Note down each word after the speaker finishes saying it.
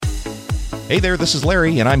Hey there, this is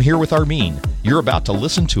Larry, and I'm here with Armin. You're about to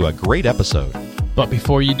listen to a great episode. But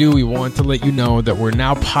before you do, we want to let you know that we're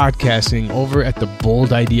now podcasting over at the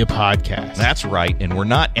Bold Idea Podcast. That's right, and we're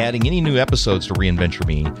not adding any new episodes to Reinventure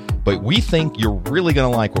Me, but we think you're really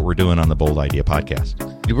going to like what we're doing on the Bold Idea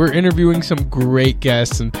Podcast. We're interviewing some great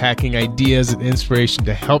guests and packing ideas and inspiration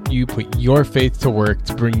to help you put your faith to work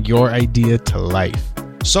to bring your idea to life.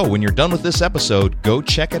 So when you're done with this episode, go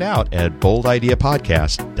check it out at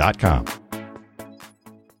boldideapodcast.com.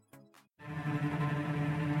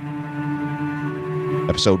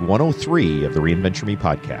 Episode 103 of the Reinventure Me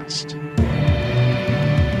podcast.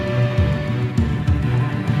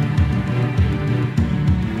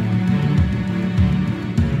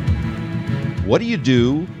 What do you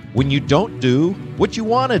do when you don't do what you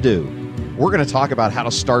want to do? We're going to talk about how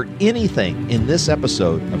to start anything in this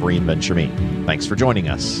episode of Reinventure Me. Thanks for joining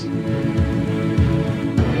us.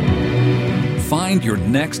 Find your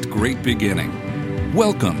next great beginning.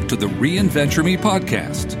 Welcome to the Reinventure Me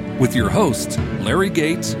podcast with your hosts, Larry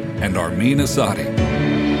Gates and Armin Asadi.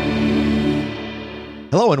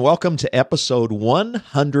 Hello and welcome to episode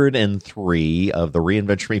 103 of the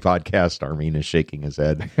Reinventure Me podcast. Armin is shaking his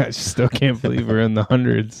head. I still can't believe we're in the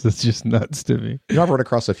hundreds. That's just nuts to me. You know, I've run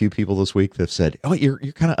across a few people this week that have said, "Oh, you're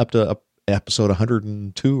kind of up to episode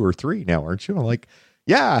 102 or 3 now, aren't you?" I'm like,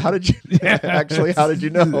 "Yeah, how did you actually? How did you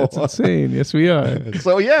know?" That's insane. Yes, we are.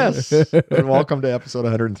 So yes, and welcome to episode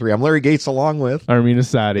 103. I'm Larry Gates, along with Armin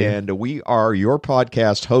Asadi, and we are your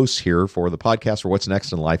podcast hosts here for the podcast for What's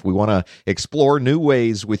Next in Life. We want to explore new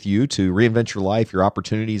ways with you to reinvent your life, your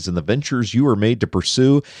opportunities, and the ventures you are made to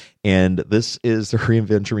pursue. And this is the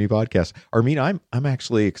Reinventure Me podcast. Armin, I'm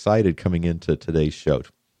actually excited coming into today's show.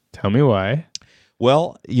 Tell me why.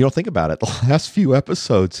 Well, think about it. The last few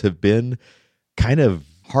episodes have been kind of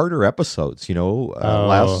harder episodes.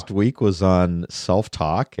 Last week was on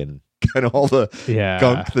self-talk and kind of all the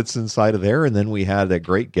gunk that's inside of there. And then we had a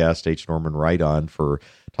great guest, H. Norman Wright, on for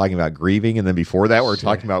talking about grieving. And then before that, we're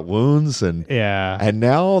talking about wounds. And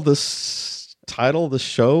now this title of the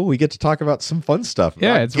show, we get to talk about some fun stuff.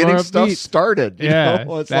 It's getting stuff started.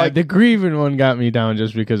 It's like the grieving one got me down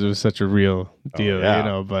just because it was such a real deal,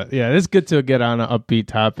 But it's good to get on an upbeat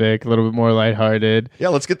topic, a little bit more lighthearted. Yeah,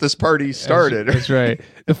 let's get this party started. That's right.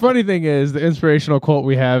 The funny thing is, the inspirational quote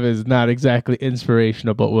we have is not exactly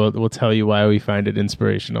inspirational, but we'll tell you why we find it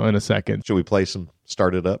inspirational in a second. Should we play some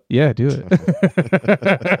Start It Up? Yeah, do it.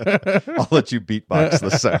 I'll let you beatbox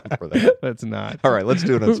the sound for that. That's not. All right, let's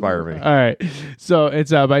do it. Inspire Me. All right. So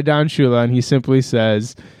it's by Don Shula, and he simply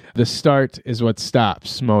says, the start is what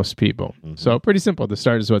stops most people. Mm-hmm. So pretty simple. The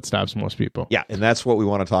start is what stops most people. Yeah, and that's what we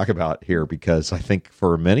want to talk about here, because I think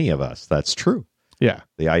for many of us, that's true. Yeah.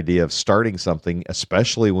 The idea of starting something,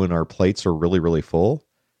 especially when our plates are really, really full,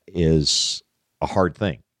 is a hard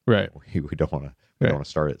thing. Right. We don't want to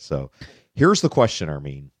start it. So here's the question,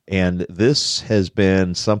 Armin. And this has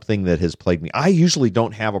been something that has plagued me. I usually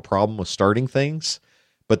don't have a problem with starting things,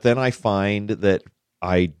 but then I find that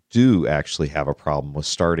I do actually have a problem with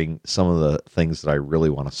starting some of the things that I really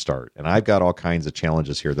want to start. And I've got all kinds of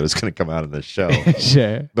challenges here that is going to come out in this show.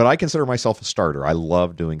 Sure. But I consider myself a starter. I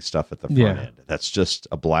love doing stuff at the front end. That's just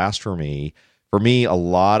a blast for me. For me, a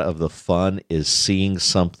lot of the fun is seeing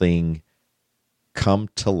something come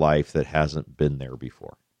to life that hasn't been there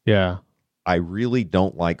before. Yeah. I really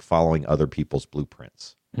don't like following other people's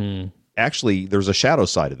blueprints. Actually, there's a shadow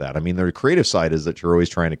side of that. I mean, the creative side is that you're always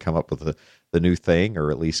trying to come up with the new thing,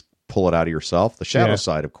 or at least pull it out of yourself. The shadow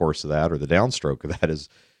side, of course, of that, or the downstroke of that is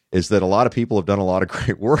that a lot of people have done a lot of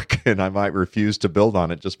great work, and I might refuse to build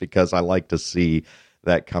on it just because I like to see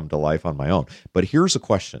that come to life on my own. But here's a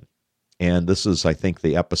question, and this is, I think,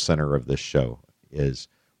 the epicenter of this show, is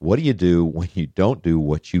what do you do when you don't do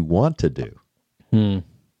what you want to do?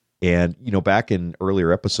 And, back in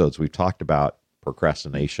earlier episodes, we've talked about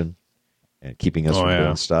procrastination and keeping us from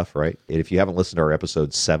doing stuff, right? And if you haven't listened to our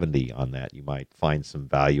episode 70 on that, you might find some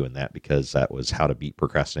value in that, because that was how to beat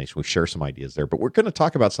procrastination. We share some ideas there, but we're going to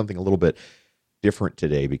talk about something a little bit different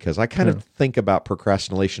today, because I kind of think about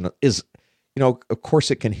procrastination is, of course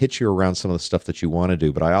it can hit you around some of the stuff that you want to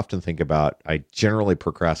do, but I often think about, I generally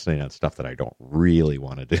procrastinate on stuff that I don't really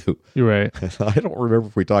want to do. You're right. I don't remember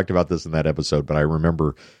if we talked about this in that episode, but I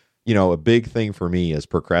remember, a big thing for me is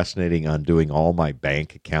procrastinating on doing all my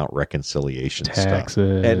bank account reconciliation stuff.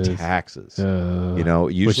 And taxes.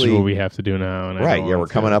 Usually, which is what we have to do now. And right. Yeah, we're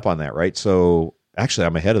coming up on that, right? So actually,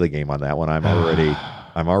 I'm ahead of the game on that one. I'm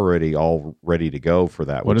already all ready to go for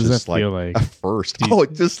that. What which does is that feel like? First.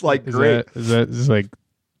 It's just like great. Does that just like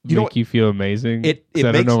make you feel amazing? I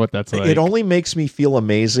don't know what that's like. It only makes me feel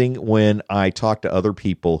amazing when I talk to other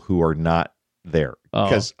people who are not there,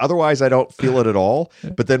 because otherwise I don't feel it at all.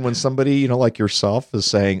 But then when somebody, like yourself is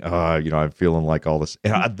saying, I'm feeling like all this,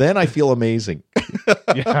 then I feel amazing.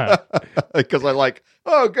 Yeah. Because I like,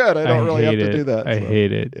 oh, good. I don't really have to do that. I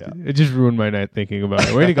hate it. Yeah. It just ruined my night thinking about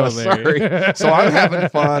it. Way to go, Larry. Sorry. So I'm having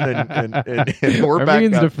fun, and we're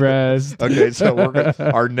back up. Depressed. Okay, so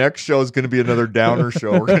our next show is going to be another downer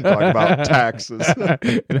show. We're going to talk about taxes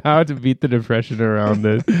and how to beat the depression around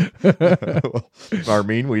it. Well,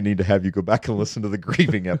 Armin, we need to have you go back and listen to the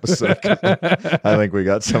grieving episode. I think we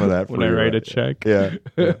got some of that for when you. I write a check. Yeah.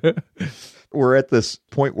 We're at this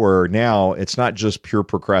point where now it's not just pure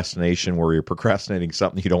procrastination where you're procrastinating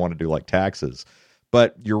something you don't want to do like taxes,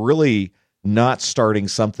 but you're really not starting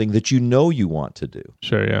something that you want to do.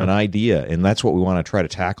 Sure, yeah. An idea. And that's what we want to try to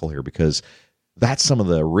tackle here, because that's some of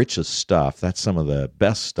the richest stuff. That's some of the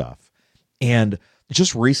best stuff. And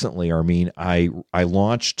just recently, Armin, I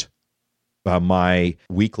launched my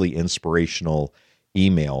weekly inspirational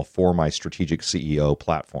email for my Strategic CEO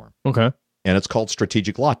platform. Okay. And it's called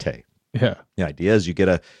Strategic Latte. Yeah. The idea is you get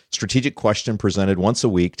a strategic question presented once a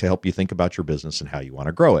week to help you think about your business and how you want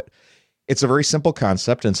to grow it. It's a very simple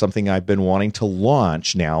concept and something I've been wanting to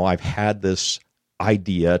launch now. I've had this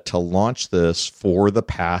idea to launch this for the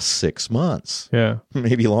past 6 months. Yeah.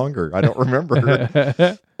 Maybe longer. I don't remember.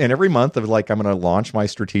 And every month I was like, I'm going to launch my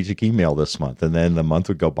strategic email this month. And then the month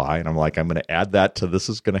would go by and I'm like, I'm going to add that to this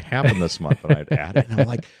is going to happen this month. And I'd add it. And I'm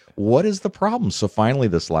like, what is the problem? So finally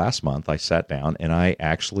this last month I sat down and I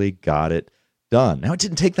actually got it done. Now it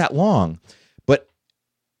didn't take that long, but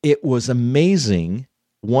it was amazing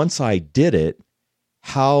once I did it,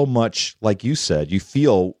 how much, like you said, you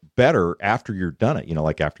feel better after you're done it.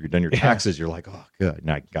 Like after you're done your taxes, you're like, oh, good.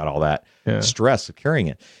 And I got all that stress of carrying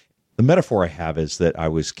it. The metaphor I have is that I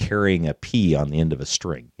was carrying a pea on the end of a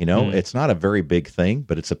string. It's not a very big thing,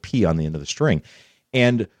 but it's a pea on the end of the string.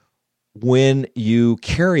 And when you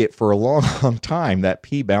carry it for a long, long time, that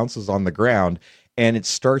pea bounces on the ground and it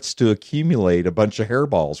starts to accumulate a bunch of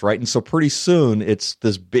hairballs, right? And so pretty soon it's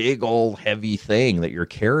this big old heavy thing that you're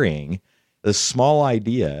carrying, this small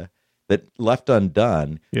idea that left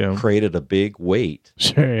undone created a big weight.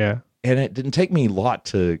 Sure, yeah. And it didn't take me a lot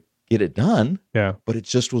to get it done. Yeah. But it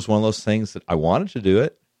just was one of those things that I wanted to do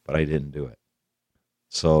it, but I didn't do it.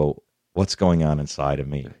 So what's going on inside of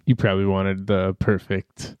me? You probably wanted the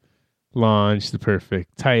perfect launch, the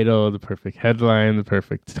perfect title, the perfect headline, the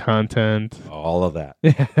perfect content. All of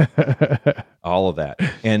that. All of that.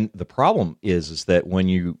 And the problem is that when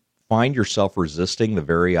you find yourself resisting the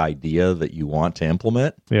very idea that you want to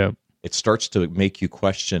implement, it starts to make you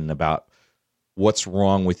question about what's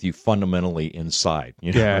wrong with you fundamentally inside.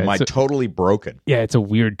 Am I totally broken? Yeah, it's a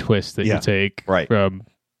weird twist that you take right from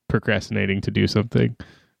procrastinating to do something.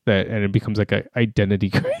 And it becomes like an identity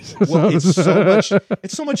crisis. Well,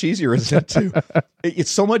 it's so much easier, isn't it? It's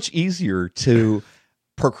so much easier to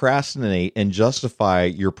procrastinate and justify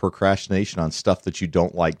your procrastination on stuff that you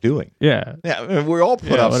don't like doing. Yeah. We all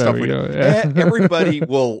put off stuff. Everybody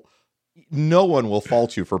will. No one will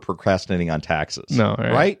fault you for procrastinating on taxes. No,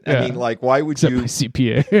 right? Yeah. I mean, like, why would Except you? My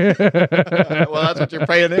CPA. Well, that's what you're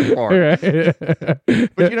paying it for. Right.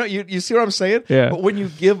 But you see what I'm saying? Yeah. But when you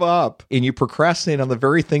give up and you procrastinate on the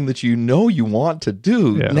very thing that you want to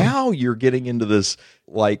do, now you're getting into this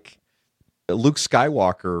like Luke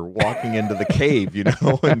Skywalker walking into the cave,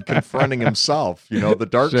 and confronting himself, the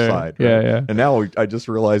dark side. Right? Yeah. And now I just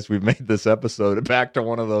realized we've made this episode back to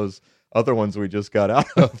one of those other ones we just got out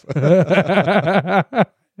of.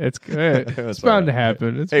 It's good. It's bound to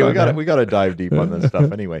happen. We got to dive deep on this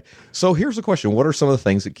stuff anyway. So here's the question: what are some of the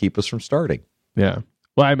things that keep us from starting? Yeah.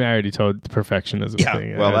 Well, I already told the perfectionism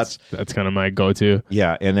thing. Well, that's kind of my go-to.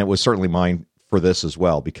 Yeah, and it was certainly mine for this as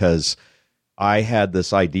well, because I had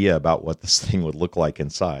this idea about what this thing would look like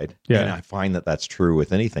inside. Yeah. And I find that that's true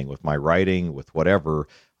with anything, with my writing, with whatever.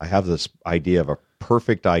 I have this idea of a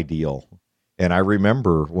perfect ideal. And I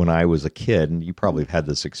remember when I was a kid, and you probably have had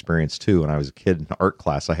this experience too, when I was a kid in art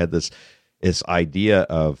class, I had this idea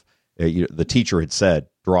of, the teacher had said,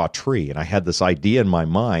 draw a tree. And I had this idea in my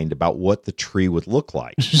mind about what the tree would look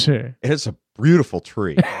like. Sure. And it's a beautiful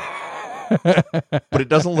tree. But it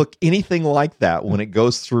doesn't look anything like that when it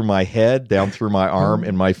goes through my head, down through my arm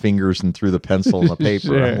and my fingers and through the pencil and the paper.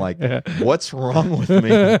 Sure. I'm like, what's wrong with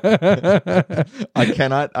me?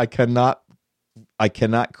 I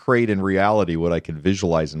cannot create in reality what I can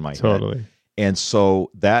visualize in my head. And so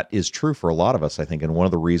that is true for a lot of us, I think. And one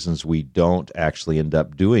of the reasons we don't actually end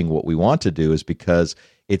up doing what we want to do is because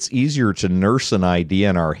it's easier to nurse an idea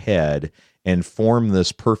in our head and form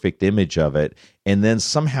this perfect image of it. And then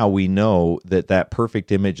somehow we know that that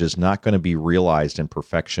perfect image is not going to be realized in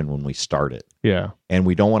perfection when we start it. Yeah. And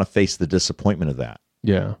we don't want to face the disappointment of that.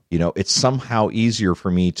 Yeah. You know, it's somehow easier for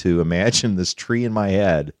me to imagine this tree in my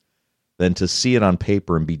head than to see it on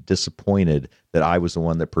paper and be disappointed that I was the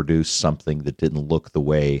one that produced something that didn't look the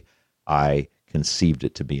way I conceived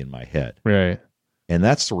it to be in my head. Right. And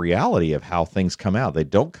that's the reality of how things come out. They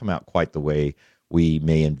don't come out quite the way we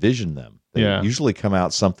may envision them. They usually come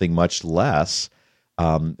out something much less,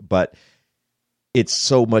 but it's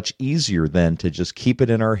so much easier then to just keep it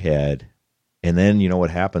in our head. And then, you know,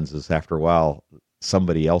 what happens is after a while,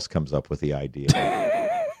 somebody else comes up with the idea.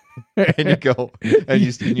 And you go, and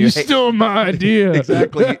you stole my idea.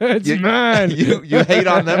 Exactly. It's mine. You hate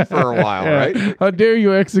on them for a while, right? How dare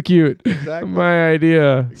you execute my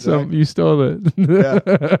idea? Exactly. So you stole it.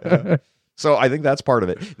 Yeah. So I think that's part of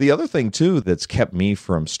it. The other thing too that's kept me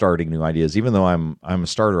from starting new ideas, even though I'm a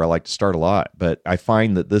starter, I like to start a lot, but I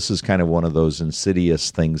find that this is kind of one of those insidious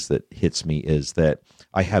things that hits me, is that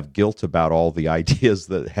I have guilt about all the ideas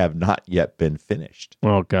that have not yet been finished.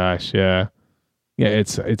 Oh gosh, yeah. Yeah,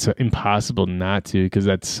 it's impossible not to, because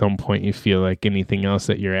at some point you feel like anything else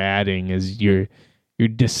that you're adding is you're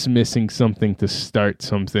dismissing something to start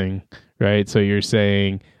something, right? So you're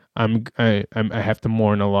saying I have to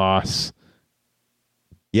mourn a loss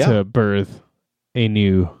to birth a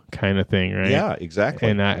new kind of thing, right? Yeah, exactly.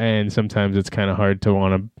 And sometimes it's kind of hard to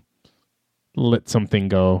want to let something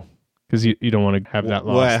go, because you don't want to have that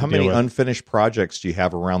loss. Well, how many unfinished projects do you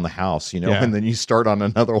have around the house, you know, and then you start on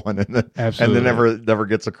another one and then never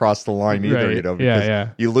gets across the line either, right. you know, because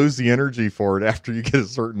you lose the energy for it after you get a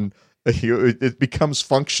certain, it becomes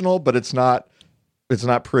functional, but it's not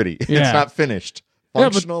pretty. It's not finished.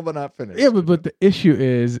 Functional, but not finished. Yeah, but the issue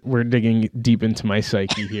is we're digging deep into my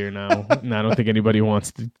psyche here now. And I don't think anybody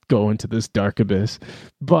wants to go into this dark abyss.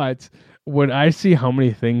 But when I see how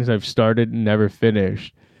many things I've started and never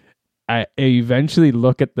finished, I eventually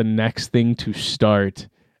look at the next thing to start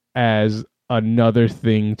as another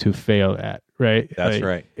thing to fail at, right? That's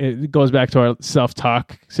right. It goes back to our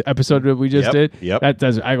self-talk episode that we just did. Yep. That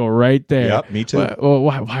does. I go right there. Yep, me too. Well,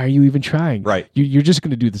 why are you even trying? Right. You're just going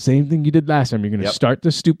to do the same thing you did last time. You're going to start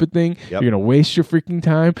the stupid thing. Yep. You're going to waste your freaking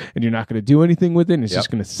time, and you're not going to do anything with it. And it's just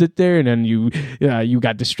going to sit there, and then you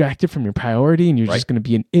got distracted from your priority, and you're just going to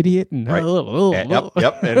be an idiot. And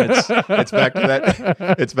Yep. And it's back to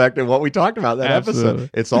that. It's back to what we talked about that episode.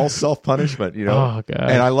 It's all self-punishment, you know. Oh God.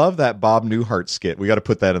 And I love that Bob Newhart skit. We got to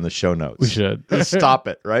put that in the show notes. We should. Stop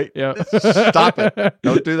it, right? Yeah. Stop it.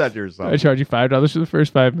 Don't do that to yourself. I charge you $5 for the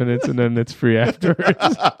first 5 minutes, and then it's free afterwards.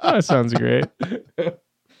 That sounds great.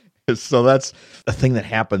 So that's a thing that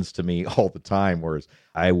happens to me all the time, whereas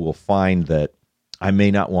I will find that I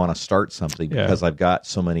may not want to start something because I've got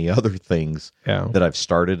so many other things that I've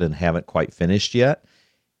started and haven't quite finished yet.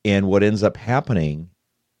 And what ends up happening,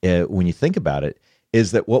 when you think about it,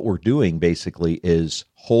 is that what we're doing basically is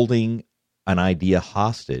holding an idea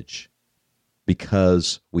hostage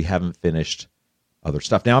because we haven't finished other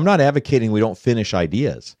stuff. Now, I'm not advocating we don't finish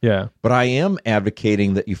ideas. Yeah. But I am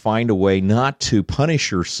advocating that you find a way not to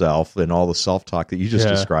punish yourself and all the self-talk that you just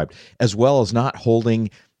described, as well as not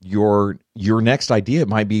holding your next idea. It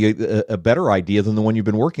might be a better idea than the one you've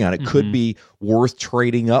been working on. It could be worth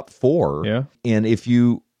trading up for. Yeah. And if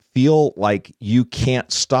you feel like you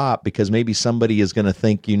can't stop because maybe somebody is going to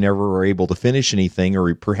think you never were able to finish anything,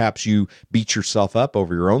 or perhaps you beat yourself up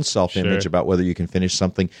over your own self-image about whether you can finish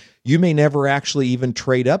something, you may never actually even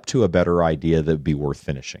trade up to a better idea that would be worth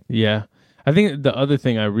finishing. Yeah. I think the other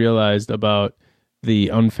thing I realized about the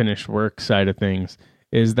unfinished work side of things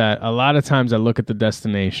is that a lot of times I look at the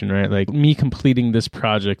destination, right? Like me completing this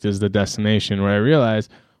project is the destination, where I realize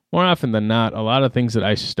more often than not, a lot of things that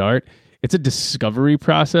I start, it's a discovery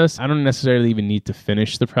process. I don't necessarily even need to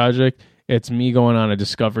finish the project. It's me going on a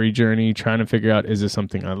discovery journey, trying to figure out, is this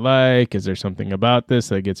something I like? Is there something about this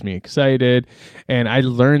that gets me excited? And I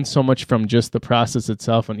learn so much from just the process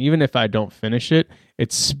itself. And even if I don't finish it,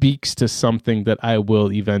 it speaks to something that I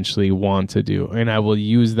will eventually want to do. And I will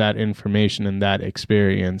use that information and that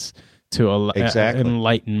experience to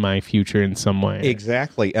enlighten my future in some way.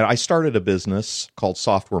 Exactly. And I started a business called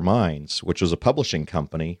Software Minds, which was a publishing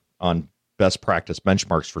company on best practice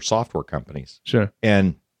benchmarks for software companies. Sure.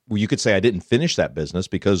 And you could say I didn't finish that business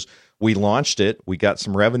because we launched it, we got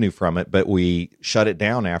some revenue from it, but we shut it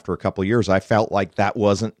down after a couple of years. I felt like that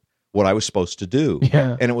wasn't what I was supposed to do.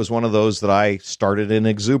 Yeah. And it was one of those that I started in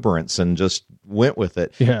exuberance and just went with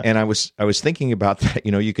it. Yeah. And I was thinking about that.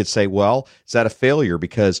 You know, you could say, well, is that a failure?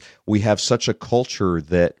 Because we have such a culture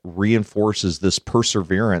that reinforces this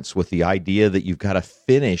perseverance with the idea that you've got to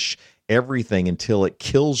finish everything until it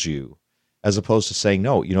kills you, as opposed to saying,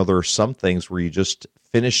 no, there are some things where you just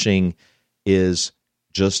finishing is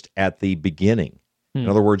just at the beginning. In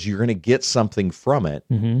other words, you're going to get something from it.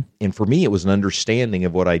 And for me, it was an understanding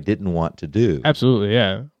of what I didn't want to do. Absolutely,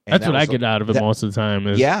 yeah. That's what I get out of it most of the time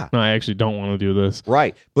is, no, I actually don't want to do this.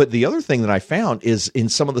 Right. But the other thing that I found is in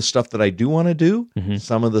some of the stuff that I do want to do,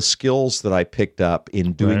 some of the skills that I picked up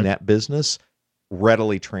in doing that business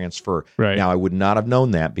readily transfer. Right. Now, I would not have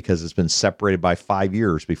known that because it's been separated by 5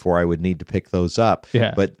 years before I would need to pick those up.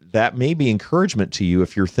 Yeah. But that may be encouragement to you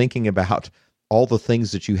if you're thinking about all the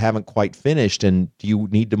things that you haven't quite finished and you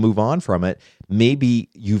need to move on from it. Maybe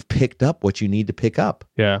you've picked up what you need to pick up.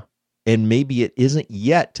 Yeah. And maybe it isn't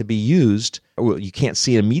yet to be used. Well, you can't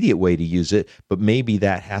see an immediate way to use it, but maybe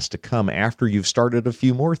that has to come after you've started a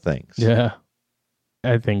few more things. Yeah.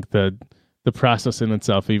 I think the process in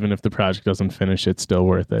itself, even if the project doesn't finish, it's still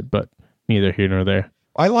worth it, but neither here nor there.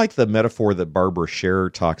 I like the metaphor that Barbara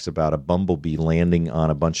Scher talks about a bumblebee landing on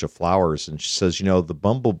a bunch of flowers. And she says, the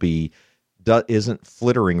bumblebee isn't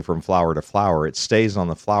flittering from flower to flower. It stays on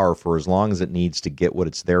the flower for as long as it needs to get what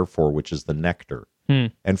it's there for, which is the nectar.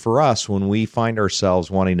 And for us, when we find ourselves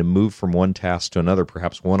wanting to move from one task to another,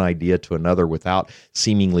 perhaps one idea to another without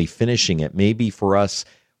seemingly finishing it, maybe for us,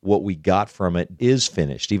 what we got from it is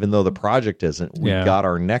finished. Even though the project isn't, we got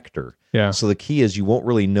our nectar. Yeah. So the key is you won't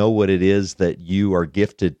really know what it is that you are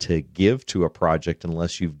gifted to give to a project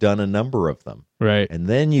unless you've done a number of them. Right. And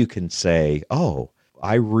then you can say, oh,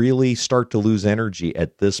 I really start to lose energy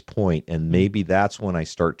at this point, and maybe that's when I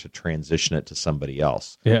start to transition it to somebody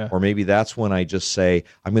else. Yeah. Or maybe that's when I just say,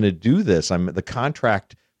 I'm going to do this. The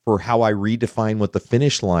contract for how I redefine what the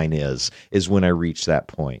finish line is when I reach that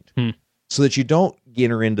point. So that you don't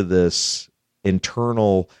enter into this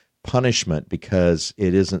internal punishment because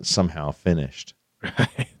it isn't somehow finished.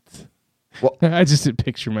 Right. Well, I just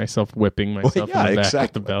picture myself whipping myself in the back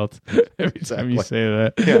with the belt every time you say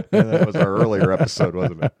that. Yeah, that was our earlier episode,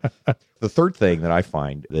 wasn't it? The third thing that I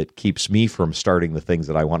find that keeps me from starting the things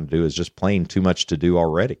that I want to do is just plain too much to do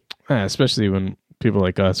already. Especially when people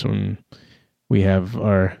like us, when we have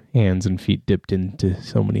our hands and feet dipped into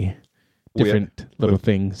so many different little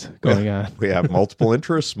things going on. We have multiple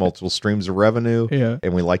interests, multiple streams of revenue,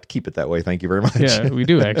 and we like to keep it that way. Thank you very much. Yeah, we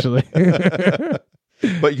do actually.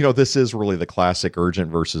 But, this is really the classic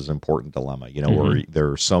urgent versus important dilemma, where there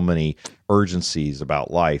are so many urgencies about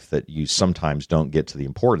life that you sometimes don't get to the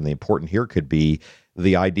important. The important here could be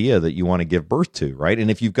the idea that you want to give birth to, right? And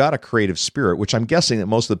if you've got a creative spirit, which I'm guessing that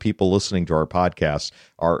most of the people listening to our podcast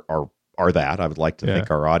are that. I would like to think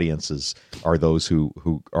our audiences are those who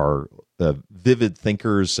are vivid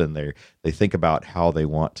thinkers, and they think about how they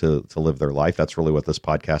want to live their life. That's really what this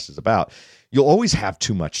podcast is about. You'll always have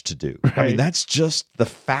too much to do. Right. I mean, that's just the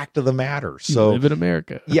fact of the matter. So you live in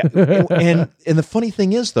America. Yeah. And the funny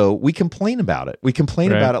thing is, though, we complain about it. We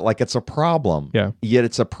complain about it like it's a problem. Yeah. Yet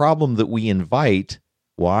it's a problem that we invite.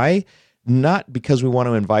 Why? Not because we want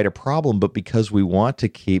to invite a problem, but because we want to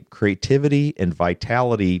keep creativity and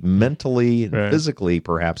vitality mentally and physically,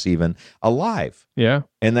 perhaps even, alive. Yeah.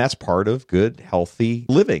 And that's part of good, healthy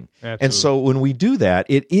living. Absolutely. And so when we do that,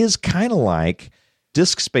 it is kind of like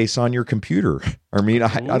disk space on your computer. I mean,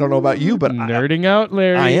 I don't know about you, but nerding out,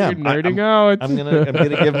 Larry. I am. You're nerding out. I'm gonna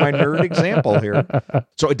give my nerd example here.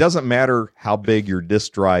 So it doesn't matter how big your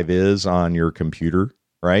disk drive is on your computer,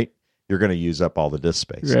 right? You're going to use up all the disk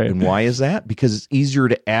space. Right. And why is that? Because it's easier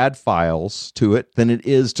to add files to it than it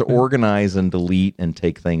is to organize and delete and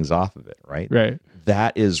take things off of it, right? Right.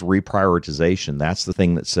 That is reprioritization. That's the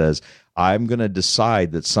thing that says, I'm going to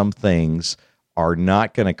decide that some things are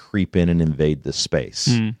not going to creep in and invade this space.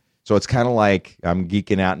 So it's kind of like, I'm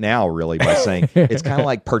geeking out now really by saying, it's kind of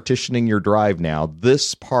like partitioning your drive now.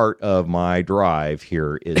 This part of my drive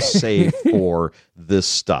here is safe for this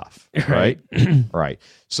stuff, right? Right.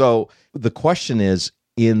 So the question is,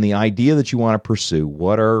 in the idea that you want to pursue,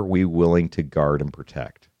 what are we willing to guard and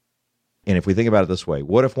protect? And if we think about it this way,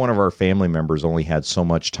 what if one of our family members only had so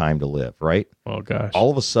much time to live, right? Oh, gosh.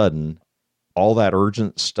 All of a sudden, all that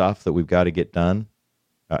urgent stuff that we've got to get done,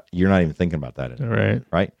 you're not even thinking about that anymore,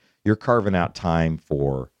 right? You're carving out time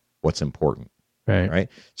for what's important, right?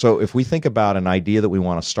 So if we think about an idea that we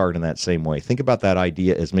want to start in that same way, think about that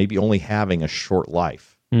idea as maybe only having a short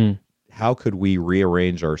life. How could we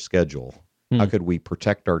rearrange our schedule? How could we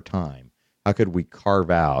protect our time? How could we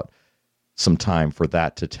carve out some time for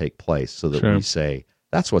that to take place so that we say,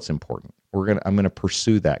 that's what's important. I'm going to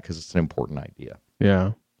pursue that because it's an important idea.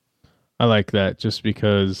 Yeah. I like that just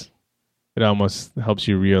because it almost helps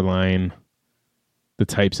you realign the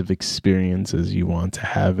types of experiences you want to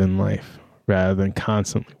have in life rather than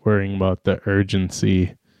constantly worrying about the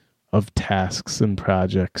urgency of tasks and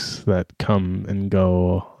projects that come and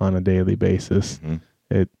go on a daily basis.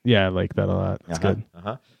 I like that a lot. It's good.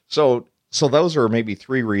 So those are maybe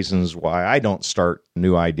 3 reasons why I don't start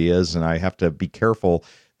new ideas, and I have to be careful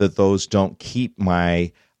that those don't keep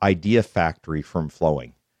my idea factory from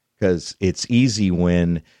flowing, because it's easy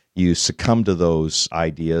when you succumb to those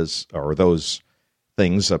ideas or those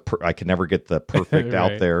things. I can never get the perfect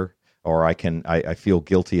out there, or I feel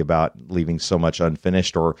guilty about leaving so much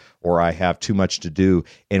unfinished, or I have too much to do.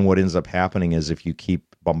 And what ends up happening is if you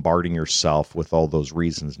keep bombarding yourself with all those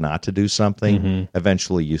reasons not to do something,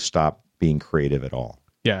 eventually you stop being creative at all.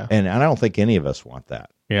 Yeah. And I don't think any of us want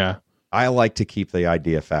that. Yeah. I like to keep the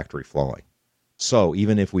idea factory flowing. So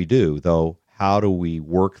even if we do, though, how do we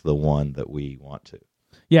work the one that we want to?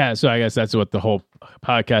 Yeah. So I guess that's what the whole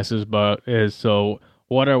podcast is about, so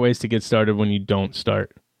what are ways to get started when you don't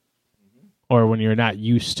start, or when you're not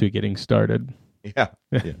used to getting started? Yeah.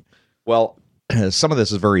 Well, some of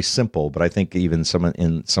this is very simple, but I think even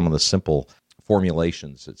in some of the simple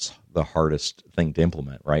formulations, it's the hardest thing to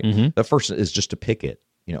implement, right? The first is just to pick it,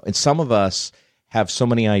 and some of us have so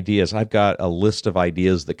many ideas. I've got a list of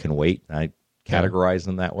ideas that can wait. I categorize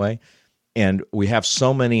them that way. And we have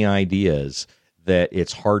so many ideas that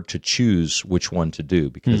it's hard to choose which one to do,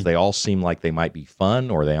 because they all seem like they might be fun,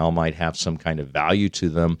 or they all might have some kind of value to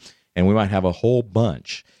them. And we might have a whole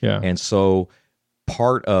bunch. Yeah. And so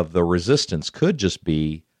part of the resistance could just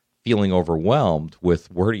be feeling overwhelmed with,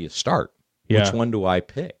 where do you start? Yeah. Which one do I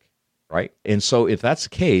pick? Right. And so if that's the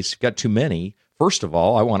case, you've got too many. First of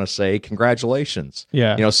all, I want to say congratulations.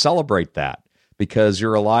 Yeah. Celebrate that, because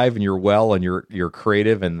you're alive and you're well and you're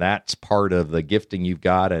creative, and that's part of the gifting you've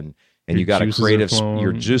got, and you got a creative,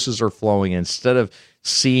 your juices are flowing. Instead of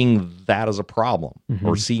seeing that as a problem,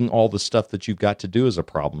 or seeing all the stuff that you've got to do as a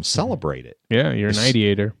problem, celebrate it. Yeah, you're an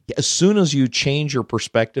ideator. As soon as you change your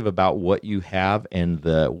perspective about what you have and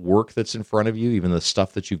the work that's in front of you, even the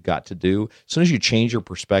stuff that you've got to do, as soon as you change your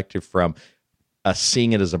perspective from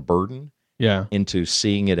seeing it as a burden into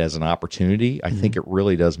seeing it as an opportunity, I think it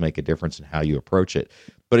really does make a difference in how you approach it.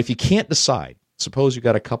 But if you can't decide, suppose you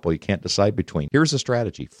got a couple you can't decide between, here's a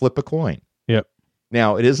strategy: flip a coin. Yep.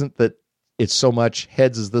 Now, it isn't that it's so much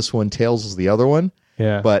heads as this one, tails as the other one.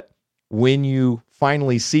 Yeah. But when you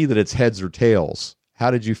finally see that it's heads or tails, how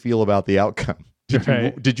did you feel about the outcome?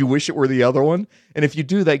 Did you wish it were the other one? And if you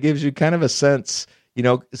do, that gives you kind of a sense.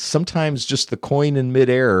 Sometimes just the coin in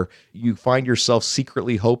midair, you find yourself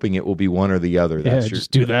secretly hoping it will be one or the other.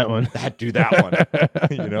 Just do that one. Do that one.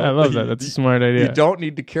 I love that. That's a smart idea. You don't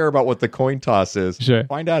need to care about what the coin toss is. Sure.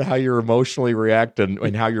 Find out how you emotionally react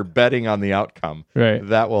and how you're betting on the outcome. Right.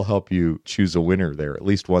 That will help you choose a winner there, at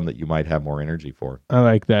least one that you might have more energy for. I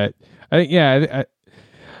like that. I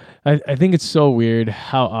think it's so weird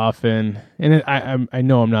how often, and I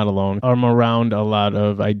know I'm not alone. I'm around a lot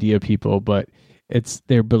of idea people, but it's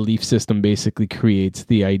their belief system basically creates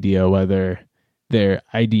the idea whether their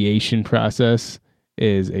ideation process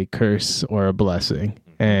is a curse or a blessing.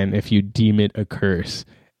 And if you deem it a curse,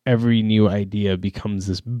 every new idea becomes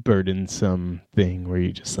this burdensome thing where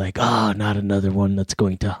you're just like, not another one that's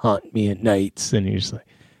going to haunt me at nights. And you're just like,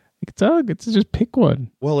 it's just pick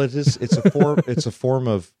one. Well, it's a form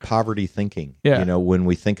of poverty thinking. Yeah. When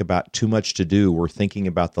we think about too much to do, we're thinking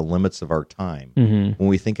about the limits of our time. When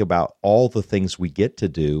we think about all the things we get to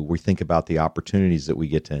do, we think about the opportunities that we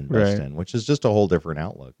get to invest in, which is just a whole different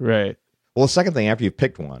outlook. Right. Well, the second thing, after you've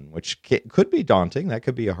picked one, which could be daunting, that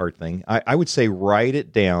could be a hard thing, I would say write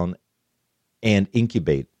it down and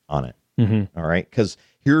incubate on it. All right? Because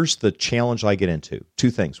here's the challenge I get into.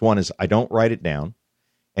 2 things. One is I don't write it down.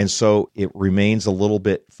 And so it remains a little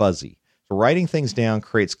bit fuzzy. So writing things down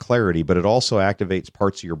creates clarity, but it also activates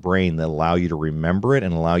parts of your brain that allow you to remember it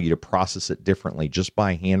and allow you to process it differently just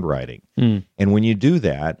by handwriting. And when you do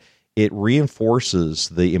that, it reinforces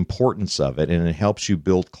the importance of it, and it helps you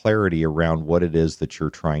build clarity around what it is that you're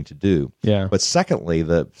trying to do. Yeah. But secondly,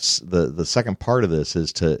 the second part of this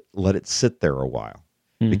is to let it sit there a while.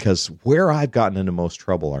 Because where I've gotten into most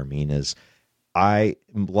trouble, Armin, is I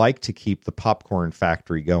like to keep the popcorn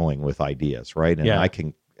factory going with ideas, right? And I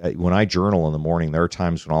can, when I journal in the morning, there are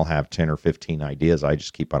times when I'll have 10 or 15 ideas I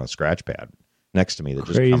just keep on a scratch pad next to me that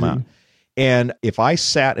just come out. And if I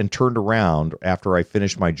sat and turned around after I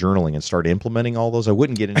finished my journaling and started implementing all those, I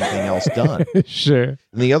wouldn't get anything else done. Sure.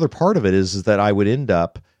 And the other part of it is that I would end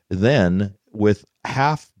up then with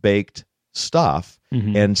half-baked stuff.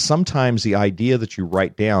 And sometimes the idea that you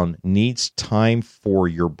write down needs time for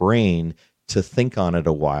your brain to think on it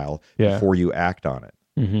a while before you act on it.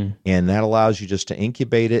 And that allows you just to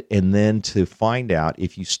incubate it and then to find out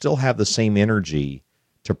if you still have the same energy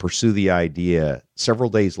to pursue the idea several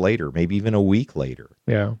days later, maybe even a week later,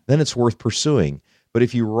 Yeah. then it's worth pursuing. But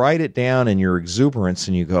if you write it down in your exuberance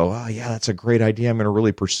and you go, oh, yeah, that's a great idea, I'm going to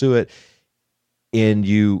really pursue it, and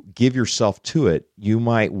you give yourself to it, you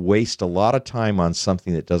might waste a lot of time on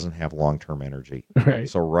something that doesn't have long-term energy. Right.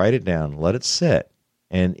 So write it down, let it sit,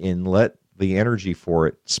 and let the energy for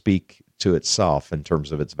it speak to itself in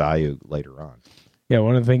terms of its value later on. Yeah,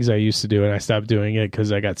 one of the things I used to do, and I stopped doing it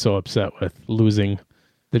because I got so upset with losing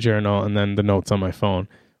the journal and then the notes on my phone.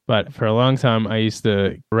 But for a long time, I used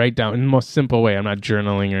to write down in the most simple way. I'm not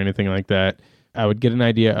journaling or anything like that. I would get an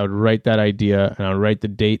idea, I would write that idea, and I would write the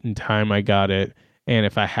date and time I got it. And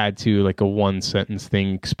if I had to, like a 1-sentence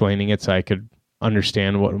thing explaining it so I could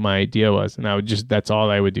understand what my idea was. And I would just, that's all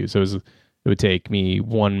I would do. So it would take me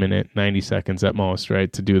 1 minute, 90 seconds at most,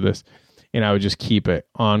 right, to do this. And I would just keep an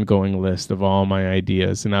ongoing list of all my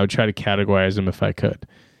ideas. And I would try to categorize them if I could.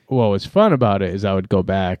 What was fun about it is I would go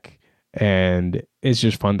back, and it's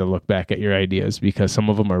just fun to look back at your ideas because some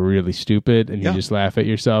of them are really stupid and you just laugh at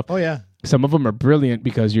yourself. Oh, yeah. Some of them are brilliant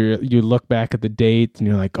because you look back at the date and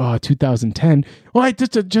you're like, oh, 2010. Oh,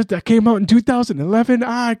 that came out in 2011.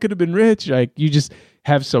 I could have been rich. Like, you just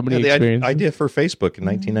have so many experiences. Idea for Facebook in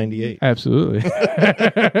 1998. Absolutely.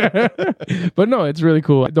 But no, it's really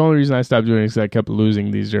cool. The only reason I stopped doing it is I kept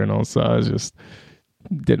losing these journals. So I just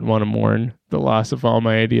didn't want to mourn the loss of all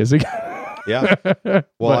my ideas again. Yeah.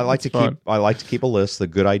 Well, I like to keep a list, the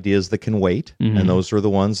good ideas that can wait, and those are the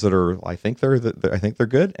ones that are I think they're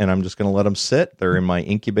good, and I'm just going to let them sit. They're in my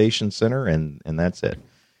incubation center, and that's it.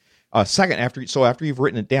 Second, after you've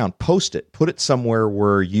written it down, post it, put it somewhere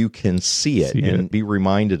where you can see it be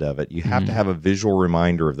reminded of it. You have to have a visual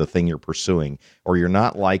reminder of the thing you're pursuing, or you're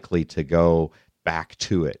not likely to go back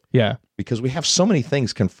to it. Yeah. Because we have so many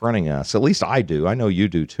things confronting us. At least I do. I know you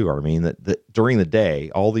do too, Armin, that during the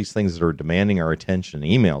day, all these things that are demanding our attention,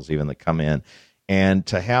 emails even that come in, and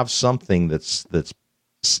to have something that's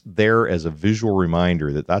there as a visual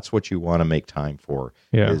reminder that that's what you want to make time for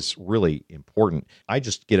is really important. I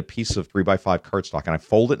just get a piece of 3x5 cardstock and I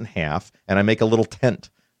fold it in half and I make a little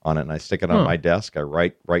tent on it and I stick it on my desk. I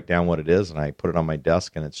write down what it is and I put it on my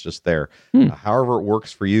desk and it's just there. However it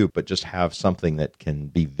works for you, but just have something that can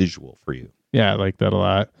be visual for you. Yeah, I like that a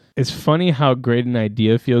lot. It's funny how great an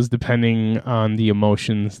idea feels depending on the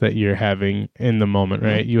emotions that you're having in the moment,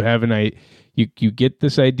 right? You have you get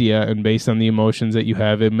this idea, and based on the emotions that you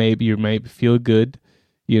have, you might feel good,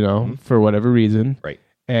 for whatever reason. Right.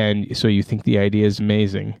 And so you think the idea is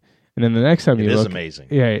amazing. And then the next time it is amazing.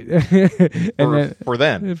 Yeah. For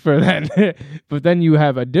then. But then you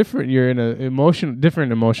have you're in a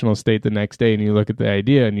different emotional state the next day, and you look at the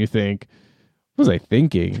idea and you think, what was I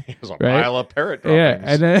thinking? It was a pile of parrot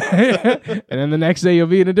droppings. Yeah, and then the next day you'll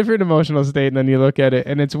be in a different emotional state, and then you look at it,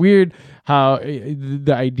 and it's weird how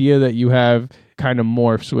the idea that you have kind of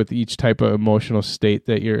morphs with each type of emotional state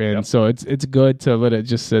that you're in. Yep. So it's good to let it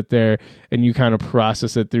just sit there, and you kind of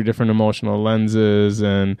process it through different emotional lenses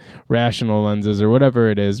and rational lenses or whatever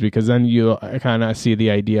it is, because then you kind of see the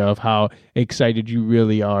idea of how excited you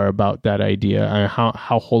really are about that idea and how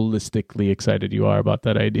holistically excited you are about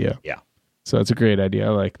that idea. Yeah. So that's a great idea. I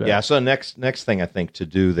like that. Yeah. So next thing I think to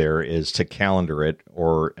do there is to calendar it,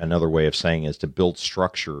 or another way of saying is to build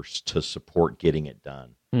structures to support getting it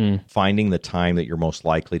done. Finding the time that you're most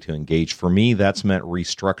likely to engage. For me, that's meant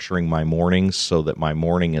restructuring my mornings so that my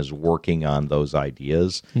morning is working on those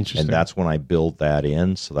ideas. And that's when I build that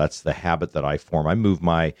in. So that's the habit that I form. I move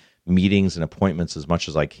my meetings and appointments as much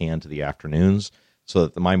as I can to the afternoons so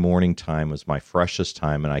that my morning time is my freshest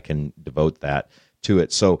time and I can devote that to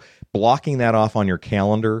it. So blocking that off on your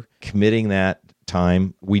calendar, committing that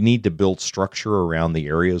time, we need to build structure around the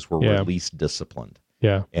areas where we're least disciplined.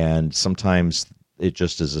 Yeah. And sometimes it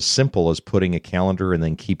just is as simple as putting a calendar and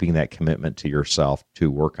then keeping that commitment to yourself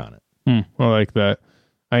to work on it. I like that.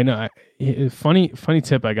 I know. Funny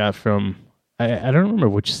tip I got from, I don't remember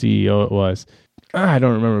which CEO it was. I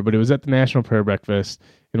don't remember, but it was at the National Prayer Breakfast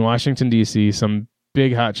in Washington, D.C., some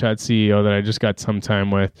big hotshot CEO that I just got some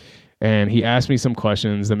time with. And he asked me some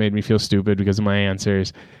questions that made me feel stupid because of my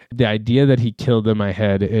answers. The idea that he killed in my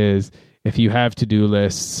head is, if you have to-do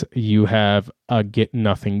lists, you have a get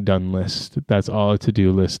nothing done list. That's all a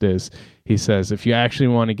to-do list is. He says, if you actually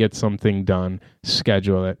want to get something done,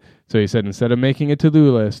 schedule it. So he said, instead of making a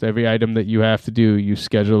to-do list, every item that you have to do, you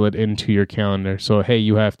schedule it into your calendar. So, hey,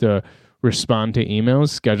 you have to respond to emails,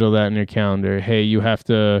 schedule that in your calendar. Hey, you have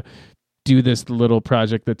to do this little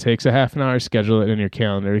project that takes a half an hour, schedule it in your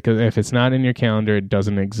calendar, because if it's not in your calendar, it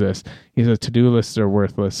doesn't exist. He says to-do lists are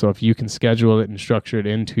worthless. So if you can schedule it and structure it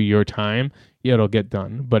into your time, it'll get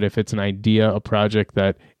done. But if it's an idea, a project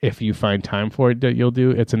that if you find time for it that you'll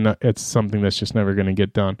do, it's something that's just never going to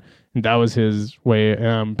get done. And that was his way,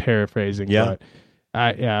 paraphrasing. Yeah. But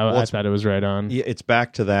I thought it was right on. Yeah, it's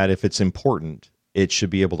back to that. If it's important, it should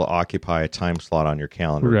be able to occupy a time slot on your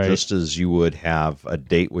calendar, Right. just as you would have a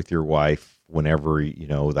date with your wife. Whenever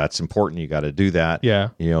that's important, you got to do that. Yeah.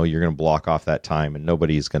 You're going to block off that time, and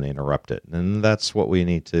nobody's going to interrupt it. And that's what we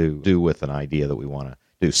need to do with an idea that we want to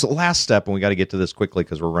do. So the last step, and we got to get to this quickly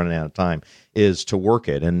because we're running out of time, is to work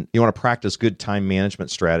it. And you want to practice good time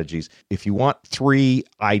management strategies. If you want 3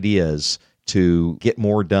 ideas to get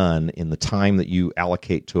more done in the time that you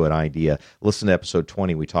allocate to an idea, listen to episode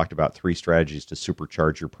 20. We talked about 3 strategies to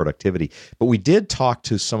supercharge your productivity. But we did talk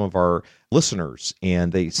to some of our listeners,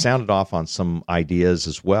 and they sounded off on some ideas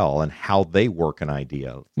as well and how they work an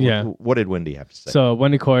idea. Yeah. What did Wendy have to say? So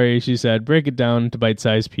Wendy Corey, she said, break it down into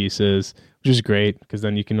bite-sized pieces, which is great because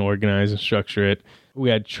then you can organize and structure it. We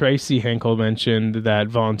had Tracy Henkel mentioned that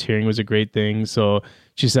volunteering was a great thing. So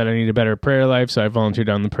she said, I need a better prayer life. So I volunteered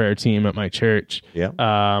on the prayer team at my church. Yeah.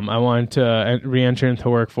 I wanted to re-enter into the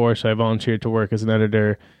workforce. So I volunteered to work as an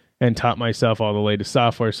editor and taught myself all the latest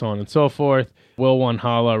software, so on and so forth. Will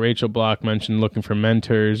Wanhala, Rachel Block mentioned looking for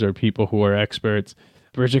mentors or people who are experts.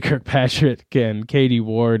 Bridget Kirkpatrick and Katie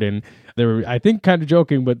Ward, and they were, I think, kind of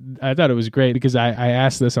joking, but I thought it was great because I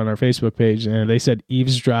asked this on our Facebook page, and they said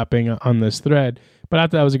eavesdropping on this thread. But I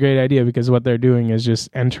thought that was a great idea because what they're doing is just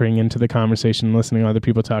entering into the conversation, listening to other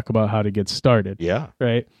people talk about how to get started. Yeah.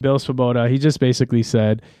 Right? Bill Svoboda, he just basically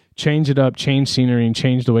said, change it up, change scenery, and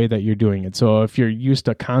change the way that you're doing it. So if you're used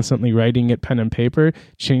to constantly writing it pen and paper,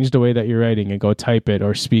 change the way that you're writing it. Go type it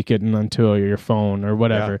or speak it onto your phone or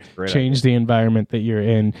whatever. Yeah, change the environment that you're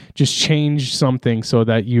in. Just change something so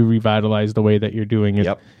that you revitalize the way that you're doing it.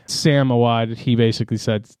 Yep. Sam Awad, he basically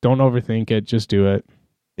said, don't overthink it, just do it.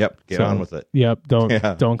 Yep. Get on with it. Yep.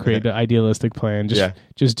 Don't create an idealistic plan.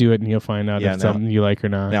 Just do it and you'll find out if it's something you like or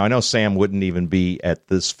not. Now, I know Sam wouldn't even be at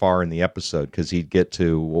this far in the episode because he'd get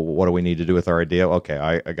to, well, what do we need to do with our idea?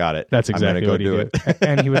 Okay, I got it. That's exactly what he did.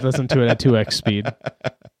 And he would listen to it at 2x speed.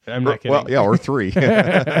 I'm not kidding. Well, yeah, or 3.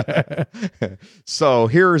 So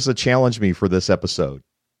here's a challenge me for this episode.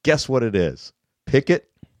 Guess what it is? Pick it,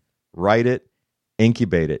 write it,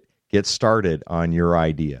 incubate it, get started on your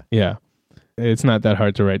idea. Yeah. It's not that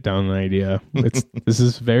hard to write down an idea. This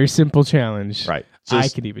is a very simple challenge. Right. I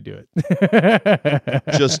could even do it.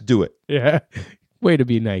 Just do it. Yeah. Way to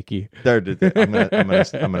be Nike. I'm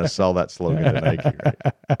gonna sell that slogan to Nike. Right?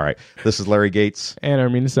 All right. This is Larry Gates and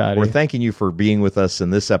Armin Asadi. We're thanking you for being with us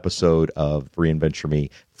in this episode of Reinventure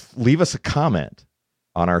Me. Leave us a comment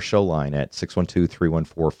on our show line at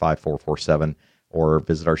 612-314-5447 or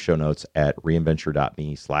visit our show notes at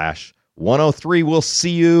reinventure.me/103. We'll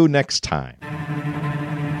see you next time.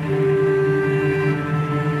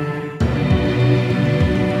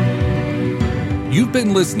 You've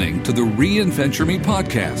been listening to the Reinventure Me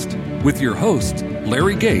podcast with your hosts,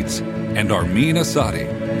 Larry Gates and Armin Asadi.